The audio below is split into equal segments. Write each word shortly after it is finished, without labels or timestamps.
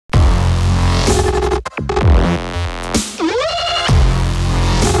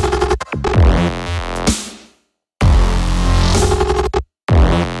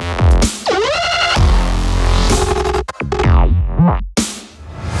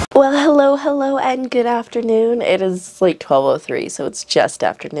Hello and good afternoon. It is like 12:03, so it's just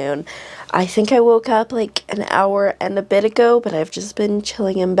afternoon. I think I woke up like an hour and a bit ago, but I've just been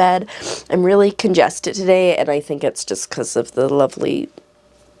chilling in bed. I'm really congested today, and I think it's just because of the lovely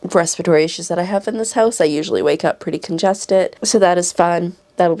respiratory issues that I have in this house. I usually wake up pretty congested, so that is fun.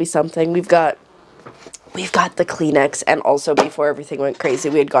 That'll be something. We've got the Kleenex, and also before everything went crazy,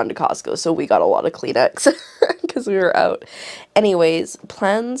 we had gone to Costco, so we got a lot of Kleenex because we were out. Anyways,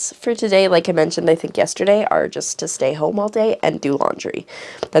 plans for today, like I mentioned, I think yesterday, are just to stay home all day and do laundry.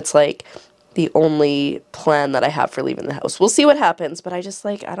 That's like the only plan that I have for leaving the house. We'll see what happens, but I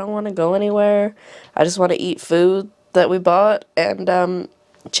don't want to go anywhere. I just want to eat food that we bought and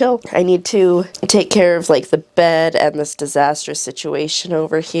chill. I need to take care of like the bed and this disastrous situation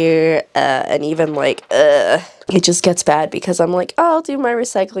over here, and even like it just gets bad because I'm like, oh, I'll do my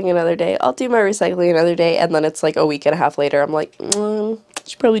recycling another day, I'll do my recycling another day, and then it's like a week and a half later I'm like, I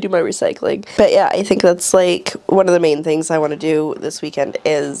should probably do my recycling. But yeah, I think that's like one of the main things I want to do this weekend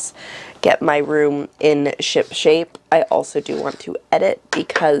is get my room in ship shape. I also do want to edit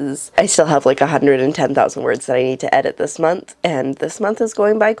because I still have like 110,000 words that I need to edit this month, and this month is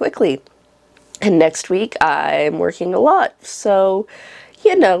going by quickly. And next week I'm working a lot, so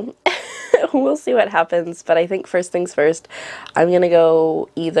you know, we'll see what happens. But I think first things first, I'm gonna go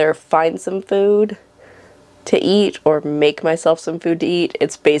either find some food to eat or make myself some food to eat.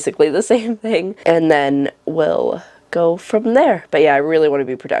 It's basically the same thing, and then we'll go from there. But yeah, I really want to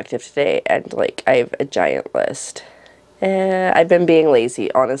be productive today, and like I have a giant list. I've been being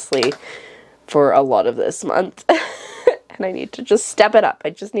lazy, honestly, for a lot of this month, and I need to just step it up.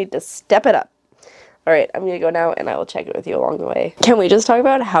 I just need to step it up. Alright, I'm gonna go now, and I will check it with you along the way. Can we just talk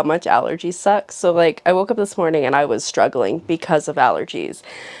about how much allergies suck? So like, I woke up this morning and I was struggling because of allergies,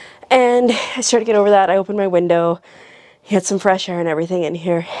 and I started to get over that. I opened my window, had some fresh air and everything in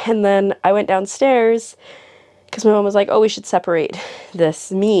here, and then I went downstairs because my mom was like, oh, we should separate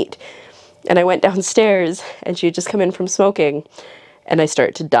this meat. And I went downstairs, and she had just come in from smoking, and I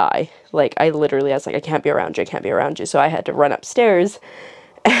started to die. Like, I was like, I can't be around you, I can't be around you. So I had to run upstairs,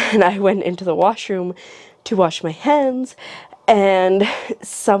 and I went into the washroom to wash my hands, and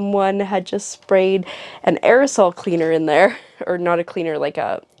someone had just sprayed an aerosol cleaner in there, or not a cleaner, like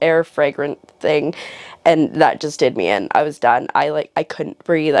a air fragrant thing, and that just did me in. I was done. I couldn't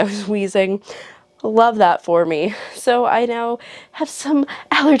breathe. I was wheezing. Love that for me. So I now have some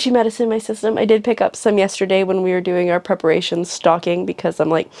allergy medicine in my system. I did pick up some yesterday when we were doing our preparation stocking, because I'm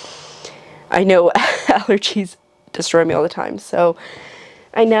like, I know allergies destroy me all the time. So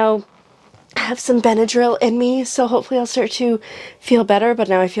I now have some Benadryl in me, so hopefully I'll start to feel better. But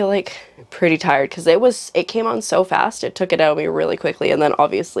now I feel like pretty tired because it came on so fast. It took it out of me really quickly, and then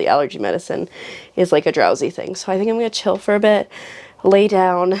obviously allergy medicine is like a drowsy thing. So I think I'm gonna chill for a bit, lay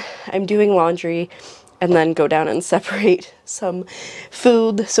down. I'm doing laundry, and then go down and separate some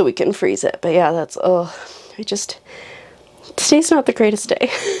food so we can freeze it. But yeah, that's, today's not the greatest day.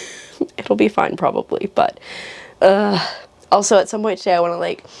 It'll be fine probably, but also at some point today I want to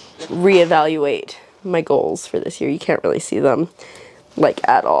like reevaluate my goals for this year. You can't really see them like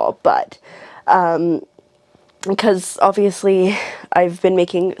at all, but because obviously I've been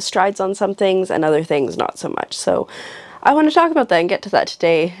making strides on some things and other things not so much. So I want to talk about that and get to that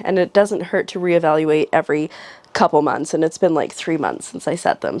today, and it doesn't hurt to reevaluate every couple months, and it's been like 3 months since I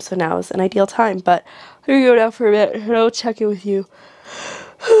set them, so now is an ideal time. But I'm gonna go down for a bit, and I'll check in with you.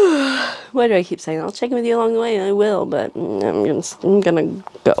 Why do I keep saying that? I'll check in with you along the way, and I will, but I'm gonna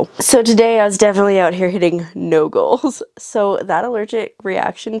go. So today I was definitely out here hitting no goals, so that allergic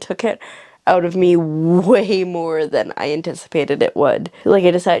reaction took it out of me way more than I anticipated it would. Like,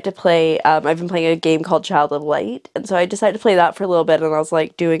 I decided to play, I've been playing a game called Child of Light, and so I decided to play that for a little bit, and I was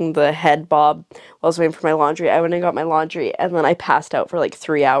like doing the head bob while I was waiting for my laundry. I went and got my laundry, and then I passed out for like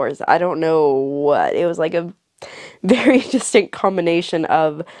 3 hours. I don't know what. It was like a very distinct combination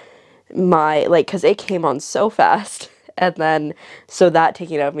of my, like, because it came on so fast, and then, so that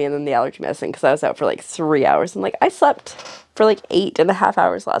taking it out of me, and then the allergy medicine, because I was out for like 3 hours, and like, I slept for like 8.5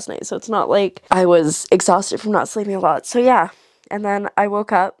 hours last night, so it's not like I was exhausted from not sleeping a lot. So yeah, and then I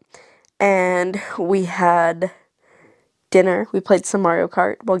woke up, and we had dinner. We played some Mario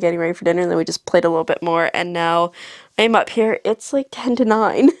Kart while getting ready for dinner, and then we just played a little bit more, and now I'm up here. It's like 10 to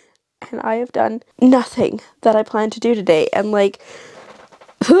 9, and I have done nothing that I planned to do today, and like,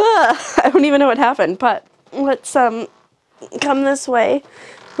 I don't even know what happened, but let's come this way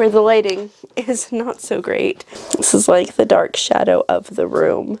where the lighting is not so great. This is like the dark shadow of the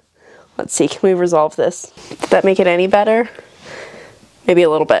room. Let's see, can we resolve this? Did that make it any better? Maybe a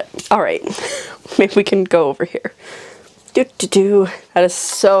little bit. Alright, maybe we can go over here. That is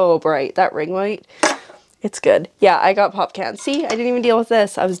so bright. That ring light. It's good. Yeah, I got pop cans. See, I didn't even deal with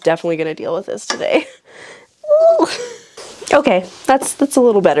this. I was definitely going to deal with this today. Okay, that's a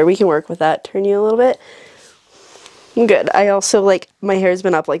little better. We can work with that. Turn you a little bit. I'm good. I also, like, my hair's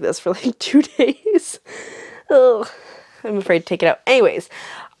been up like this for like 2 days. Ugh. I'm afraid to take it out. Anyways,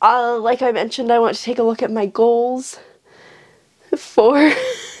 like I mentioned, I want to take a look at my goals for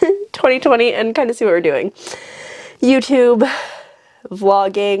 2020 and kind of see what we're doing. YouTube,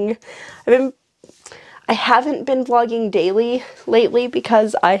 vlogging. I haven't been vlogging daily lately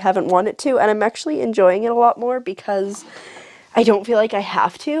because I haven't wanted to, and I'm actually enjoying it a lot more because I don't feel like I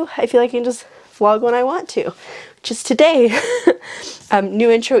have to. I feel like I can just vlog when I want to, which is today. New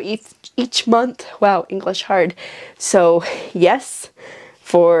intro each month. Wow, English hard. So yes,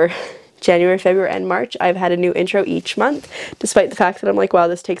 for January, February, and March, I've had a new intro each month, despite the fact that I'm like, wow,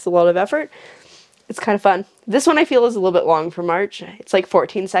 this takes a lot of effort. It's kind of fun. This one I feel is a little bit long for March. It's like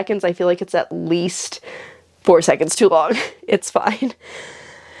 14 seconds. I feel like it's at least 4 seconds too long. It's fine.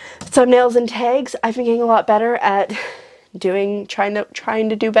 Thumbnails and tags. I've been getting a lot better at trying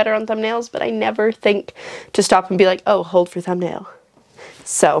to do better on thumbnails, but I never think to stop and be like, oh, hold for thumbnail.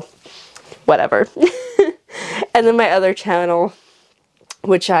 So, whatever. And then my other channel,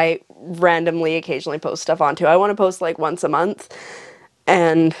 which I randomly occasionally post stuff onto. I want to post like once a month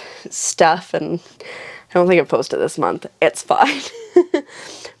and stuff, and I don't think I've posted this month. It's fine.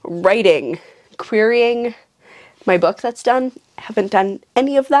 Writing, querying my book that's done. Haven't done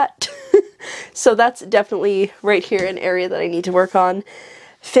any of that. So that's definitely right here an area that I need to work on.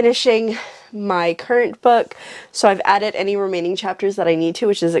 Finishing my current book. So I've added any remaining chapters that I need to,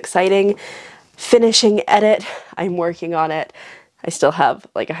 which is exciting. Finishing edit. I'm working on it. I still have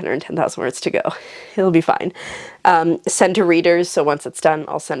like 110,000 words to go. It'll be fine. Send to readers, so once it's done,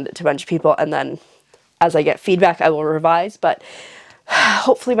 I'll send it to a bunch of people, and then as I get feedback, I will revise, but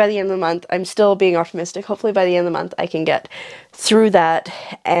hopefully by the end of the month, I'm still being optimistic, hopefully by the end of the month I can get through that,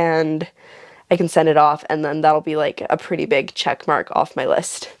 and I can send it off, and then that'll be like a pretty big check mark off my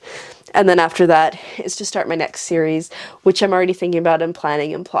list. And then after that is to start my next series, which I'm already thinking about and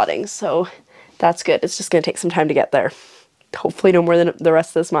planning and plotting, so that's good. It's just going to take some time to get there. Hopefully no more than the rest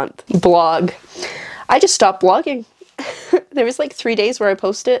of this month. Blog. I just stopped blogging. There was like 3 days where I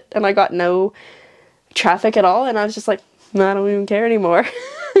posted and I got no traffic at all, and I was just like, I don't even care anymore.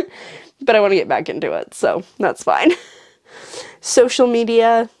 But I want to get back into it, so that's fine. Social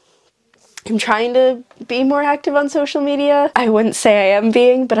media. I'm trying to be more active on social media. I wouldn't say I am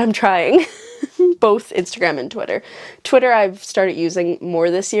being, but I'm trying. Both Instagram and Twitter. Twitter I've started using more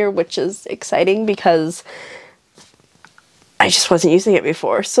this year, which is exciting because I just wasn't using it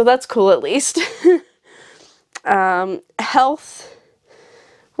before, so that's cool at least. Health.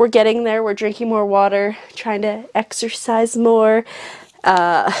 We're getting there. We're drinking more water, trying to exercise more.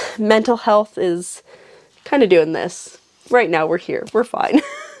 Mental health is kind of doing this. Right now we're here. We're fine.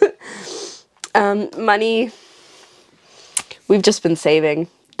 Money. We've just been saving.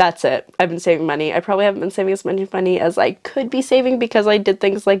 That's it. I've been saving money. I probably haven't been saving as much money as I could be saving because I did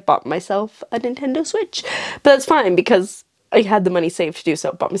things like bought myself a Nintendo Switch. But that's fine because I had the money saved to do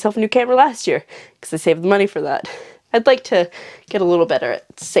so. Bought myself a new camera last year because I saved the money for that. I'd like to get a little better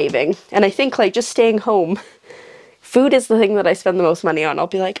at saving. And I think like just staying home. Food is the thing that I spend the most money on. I'll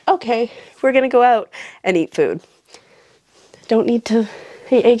be like, okay, we're gonna go out and eat food. Don't need to,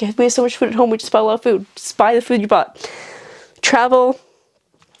 hey, we have so much food at home, we just buy a lot of food. Just buy the food you bought. Travel,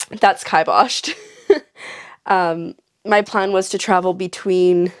 that's kiboshed. My plan was to travel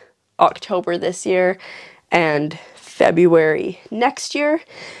between October this year and February next year.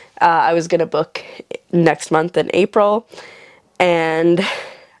 I was gonna book next month in April, and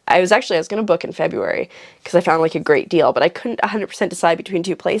I was gonna book in February because I found like a great deal, but I couldn't 100% decide between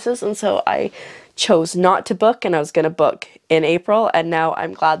 2 places, and so I chose not to book, and I was gonna book in April, and now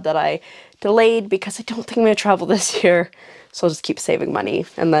I'm glad that I delayed because I don't think I'm gonna travel this year, so I'll just keep saving money,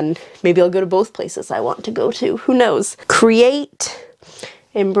 and then maybe I'll go to both places I want to go to. Who knows? Create,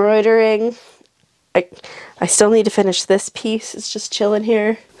 embroidering. I still need to finish this piece. It's just chilling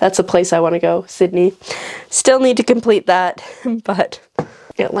here. That's a place I want to go, Sydney. Still need to complete that, but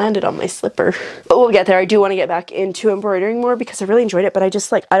it landed on my slipper. But we'll get there. I do want to get back into embroidering more because I really enjoyed it, but I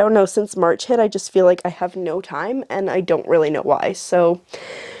just like, I don't know, since March hit, I just feel like I have no time and I don't really know why. So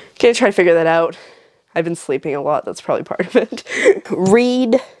gonna try to figure that out. I've been sleeping a lot. That's probably part of it.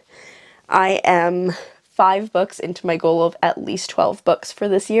 Read. I am 5 books into my goal of at least 12 books for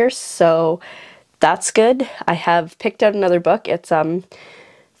this year, so that's good. I have picked out another book. It's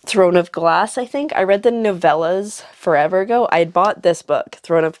Throne of Glass, I think. I read the novellas forever ago. I had bought this book,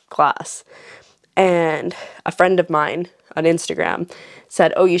 Throne of Glass, and a friend of mine, on Instagram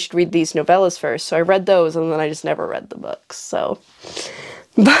said, oh, you should read these novellas first. So I read those, and then I just never read the books. So,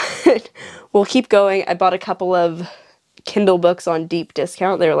 but we'll keep going. I bought a couple of Kindle books on deep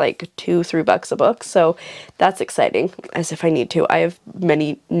discount. They're like $2-3 a book, so that's exciting, as if I need to. I have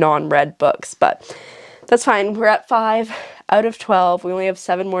many non-read books, but that's fine. We're at 5 out of 12. We only have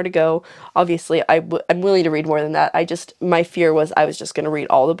 7 more to go. Obviously, I'm willing to read more than that. My fear was I was just going to read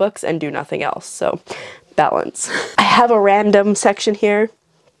all the books and do nothing else, so balance. I have a random section here.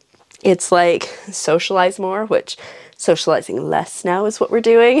 It's like socialize more, which socializing less now is what we're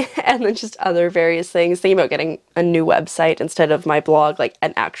doing, and then just other various things. Thinking about getting a new website instead of my blog, like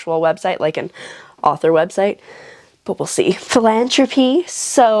an actual website, like an author website, but we'll see. Philanthropy.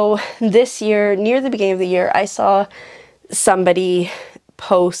 So this year, near the beginning of the year, I saw somebody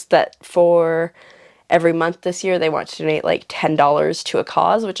post that for every month this year they want to donate like $10 to a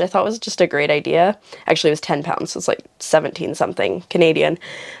cause, which I thought was just a great idea. Actually, it was £10, so it's like 17 something Canadian.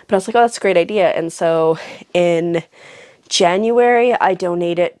 But I was like, oh, that's a great idea. And so in January, I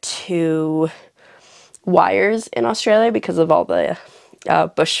donated to Wires in Australia because of all the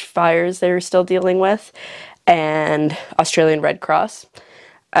bushfires they're still dealing with, and Australian Red Cross.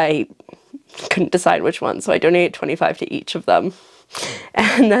 I couldn't decide which one, so I donated $25 to each of them.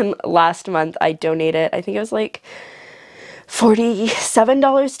 And then last month I donated, I think it was like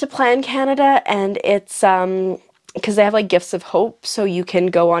 $47 to Plan Canada, and it's because they have like gifts of hope, so you can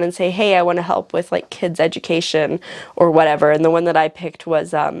go on and say, hey, I want to help with like kids education or whatever. And the one that I picked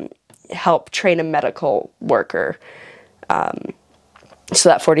was help train a medical worker. So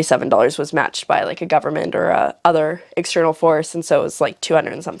that $47 was matched by like a government or a other external force, and so it was like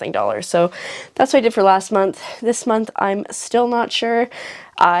 $200 and something. So that's what I did for last month. This month I'm still not sure.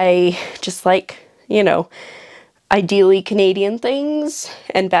 I just like, you know, ideally Canadian things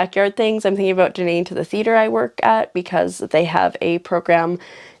and backyard things. I'm thinking about donating to the theater I work at because they have a program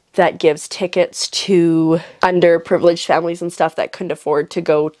that gives tickets to underprivileged families and stuff that couldn't afford to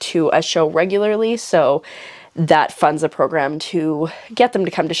go to a show regularly. So that funds a program to get them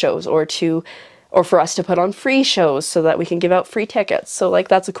to come to shows, or for us to put on free shows so that we can give out free tickets. So like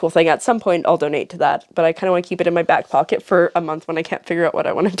that's a cool thing. At some point I'll donate to that, but I kind of want to keep it in my back pocket for a month when I can't figure out what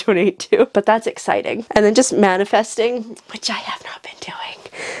I want to donate to. But that's exciting. And then just manifesting, which I have not been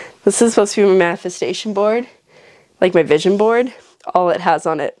doing. This is supposed to be my manifestation board, like my vision board. All it has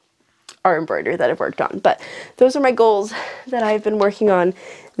on it are embroidery that I've worked on. But those are my goals that I've been working on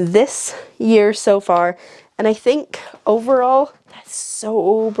this year so far. And I think overall, that's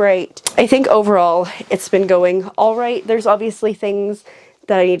so bright. I think overall it's been going all right. There's obviously things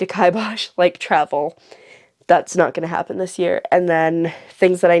that I need to kibosh, like travel. That's not going to happen this year. And then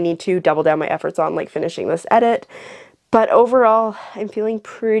things that I need to double down my efforts on, like finishing this edit. But overall, I'm feeling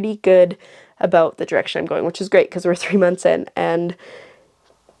pretty good about the direction I'm going, which is great because we're 3 months in, and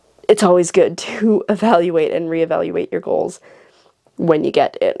it's always good to evaluate and reevaluate your goals when you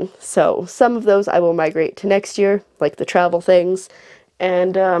get in. So some of those I will migrate to next year, like the travel things,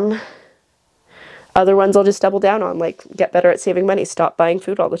 and other ones I'll just double down on, like get better at saving money, stop buying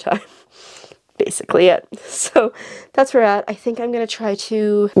food all the time. Basically it. So that's where we're at. I think I'm gonna try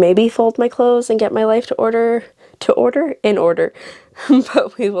to maybe fold my clothes and get my life in order.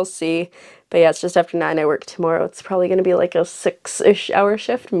 But we will see. But yeah, it's just after 9. I work tomorrow. It's probably going to be like a 6-ish hour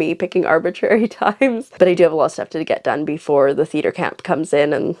shift, me picking arbitrary times. But I do have a lot of stuff to get done before the theater camp comes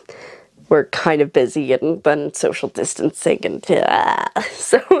in, and we're kind of busy, and then social distancing, and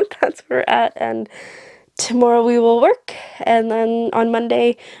so that's where we're at. And tomorrow we will work, and then on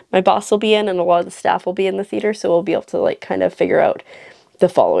Monday my boss will be in, and a lot of the staff will be in the theater, so we'll be able to like kind of figure out the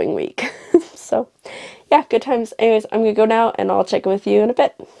following week. So yeah, good times. Anyways, I'm gonna go now, and I'll check in with you in a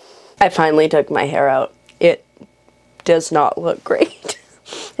bit. I finally took my hair out. It does not look great.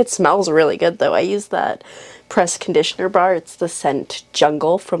 It smells really good though. I use that pressed conditioner bar. It's the scent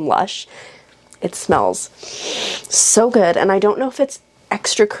Jungle from Lush. It smells so good, and I don't know if it's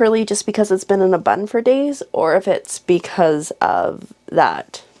extra curly just because it's been in a bun for days, or if it's because of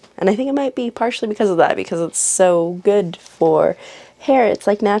that. And I think it might be partially because of that, because it's so good for hair. It's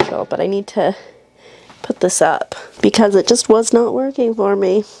like natural, but I need to put this up because it just was not working for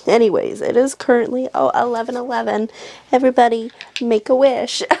me. Anyways, it is currently 11:11. Everybody make a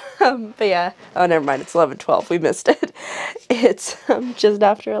wish. But yeah, oh never mind, it's 11:12. We missed it. It's just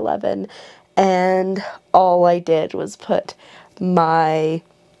after 11, and all I did was put my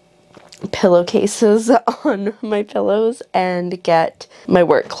pillowcases on my pillows and get my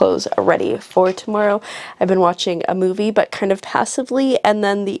work clothes ready for tomorrow. I've been watching a movie, but kind of passively, and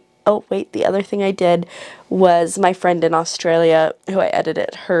then the other thing I did was my friend in Australia, who I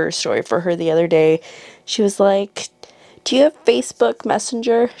edited her story for her the other day, she was like, do you have Facebook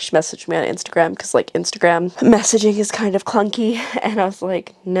Messenger? She messaged me on Instagram because like Instagram messaging is kind of clunky, and I was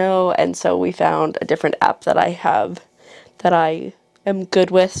like, no. And so we found a different app that I have that I am good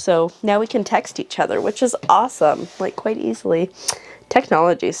with, so now we can text each other, which is awesome, like quite easily.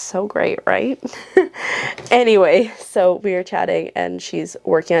 Technology is so great, right? Anyway, so we were chatting and she's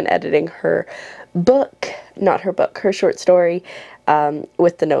working on editing her book, not her book, her short story,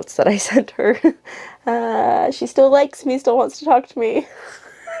 with the notes that I sent her. She still likes me, still wants to talk to me.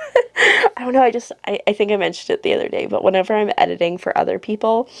 I don't know, I think I mentioned it the other day, but whenever I'm editing for other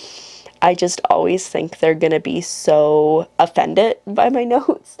people, I just always think they're gonna be so offended by my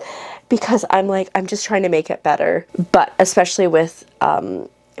notes, because I'm like, I'm just trying to make it better. But especially with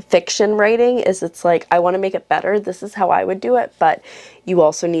fiction writing, it's like, I want to make it better, this is how I would do it, but you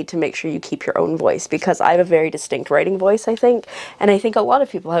also need to make sure you keep your own voice, because I have a very distinct writing voice, I think, and I think a lot of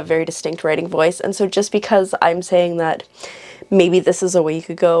people have a very distinct writing voice. And so just because I'm saying that maybe this is a way you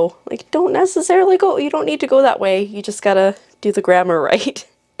could go, like, don't necessarily go, you don't need to go that way, you just gotta do the grammar right.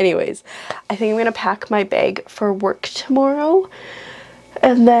 Anyways, I think I'm gonna pack my bag for work tomorrow,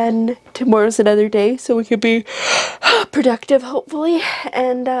 and then tomorrow's another day, so we could be productive, hopefully.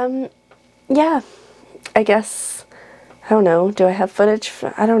 And yeah, I guess, I don't know, do I have footage?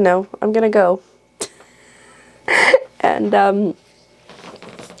 I don't know, I'm gonna go. And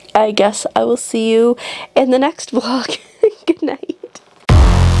I guess I will see you in the next vlog. Good night.